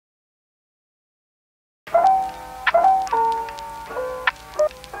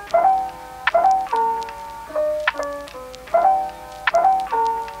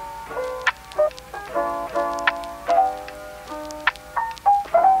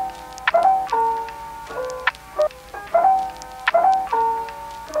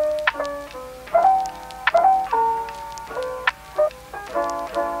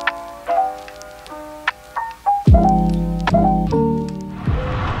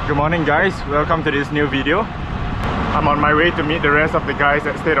Good morning guys, welcome to this new video. I'm on my way to meet the rest of the guys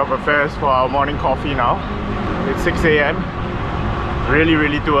at State of Affairs for our morning coffee now. It's 6 AM.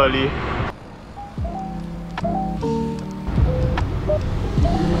 Really too early.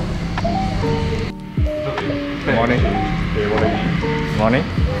 Good morning. Morning.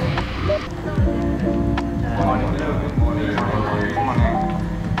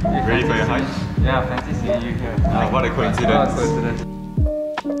 Ready for your hike? Yeah, fancy seeing you here. What a coincidence.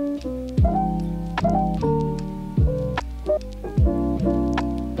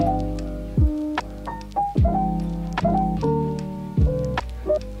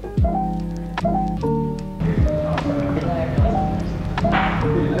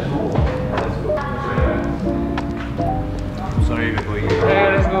 Sorry, we're going.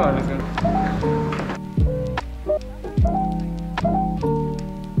 Yeah, let's go.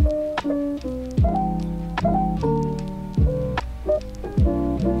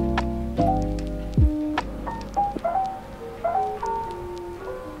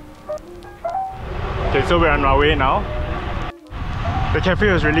 Okay, so we're on our way now. The cafe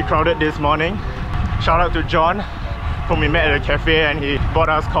was really crowded this morning. Shout out to John, whom we met at the cafe and he bought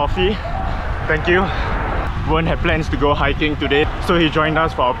us coffee. Thank you. Vern had plans to go hiking today, so he joined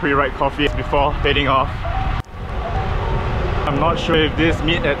us for our pre-ride coffee before heading off. I'm not sure if this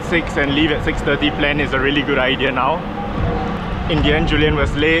meet at 6 and leave at 6:30 plan is a really good idea now. In the end, Julian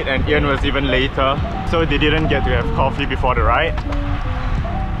was late and Ian was even later, so they didn't get to have coffee before the ride.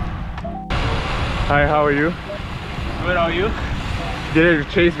 Hi, how are you? Where are you? Did it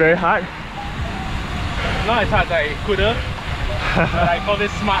chase very hard? Not as hard as I could have, but I call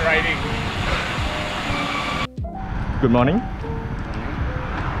this smart riding. Good morning.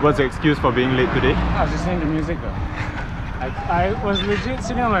 What's the excuse for being late today? I was listening to music though. I was legit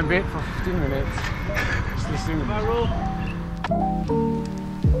sitting on my bed for 15 minutes just listening to music.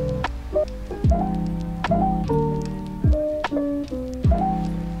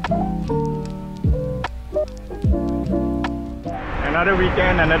 Another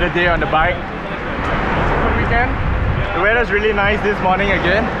weekend, another day on the bike. It's a good weekend. The weather's really nice this morning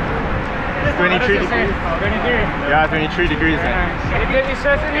again. It's 23 degrees. 23. Yeah, 23 degrees. It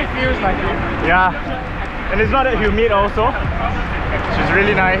certainly feels like it. Yeah, and it's not that humid also, which is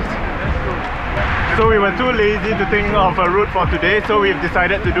really nice. So we were too lazy to think of a route for today, so we've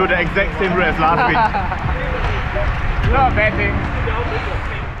decided to do the exact same route as last week. Not a bad thing.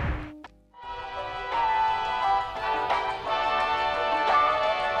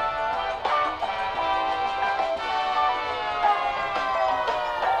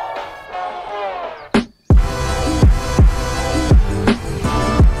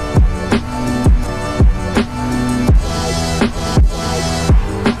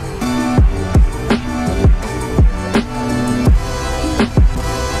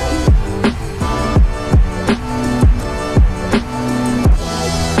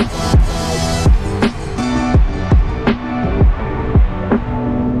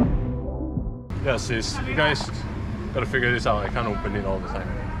 Yeah, sis, you guys gotta figure this out. I can't open it all the time.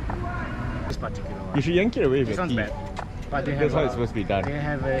 This particular one. You should yank it away with This your one's teeth. bad. But they have That's how it's supposed to be done. They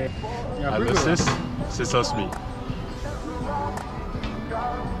have a... Either sis, scissors me.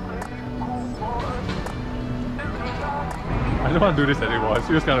 I don't want to do this anymore. It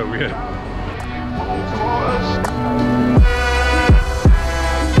feels kind of weird.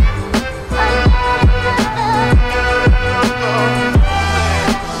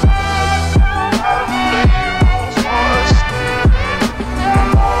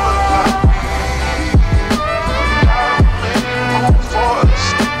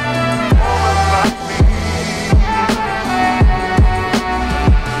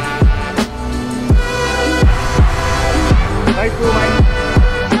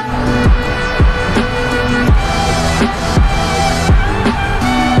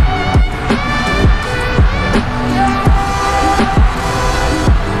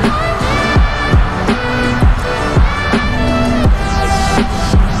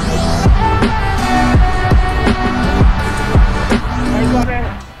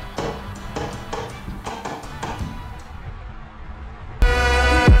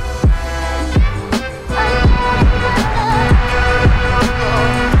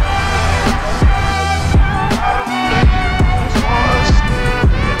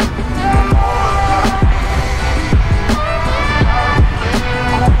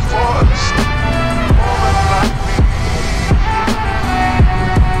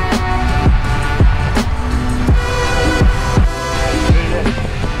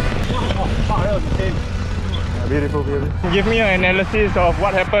 Beautiful, beautiful. Give me an analysis of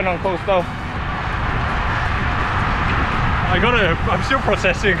what happened on coastal. I'm still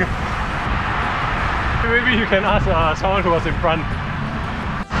processing. Maybe you can ask someone who was in front.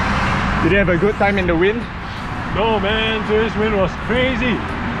 Did you have a good time in the wind? No man, today's wind was crazy.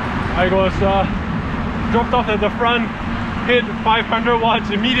 I was dropped off at the front, hit 500 watts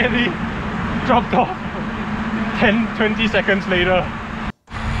immediately, dropped off 10-20 seconds later.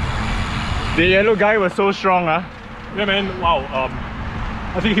 The yellow guy was so strong, huh? Yeah man, wow.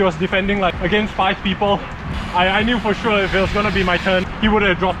 I think he was defending like against 5 people. I knew for sure if it was gonna be my turn, he would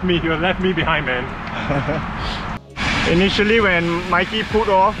have dropped me, he would have left me behind, man. Initially when Mikey pulled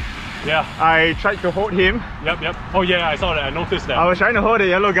off, yeah, I tried to hold him. Yep. Oh yeah, I saw that, I noticed that. I was trying to hold the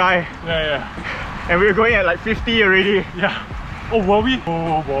yellow guy. Yeah. And we were going at like 50 already. Yeah. Oh, were we?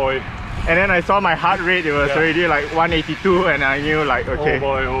 Oh boy. And then I saw my heart rate, it was already like 182 and I knew like, okay.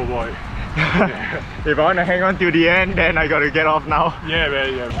 Oh boy. Yeah. If I want to hang on till the end, then I gotta get off now. Yeah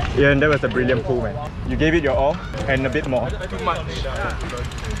man, Yeah, and that was a brilliant pull, man. You gave it your all and a bit more. Too much.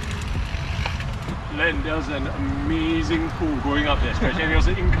 Len, there was an amazing pull going up there, especially it was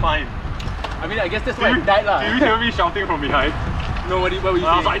an incline. I mean, I guess that's why I died lah. Did you hear me shouting from behind? No, what were you saying?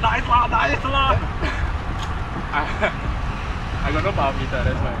 I was like, nice lah. I got no power meter,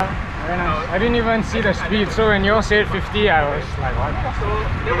 that's why. Very nice. I didn't even see the speed, so when you all said 50, I was like, what?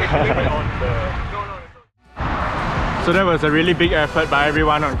 So that was a really big effort by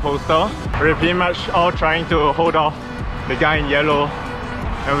everyone on Coastal. We're pretty much all trying to hold off the guy in yellow,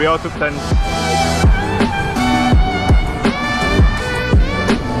 and we all took turns.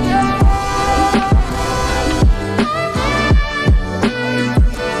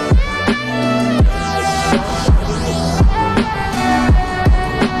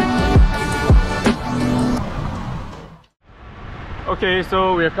 Okay,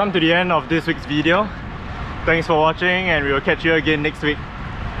 so we have come to the end of this week's video. Thanks for watching and we will catch you again next week.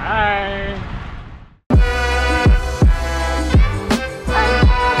 Bye!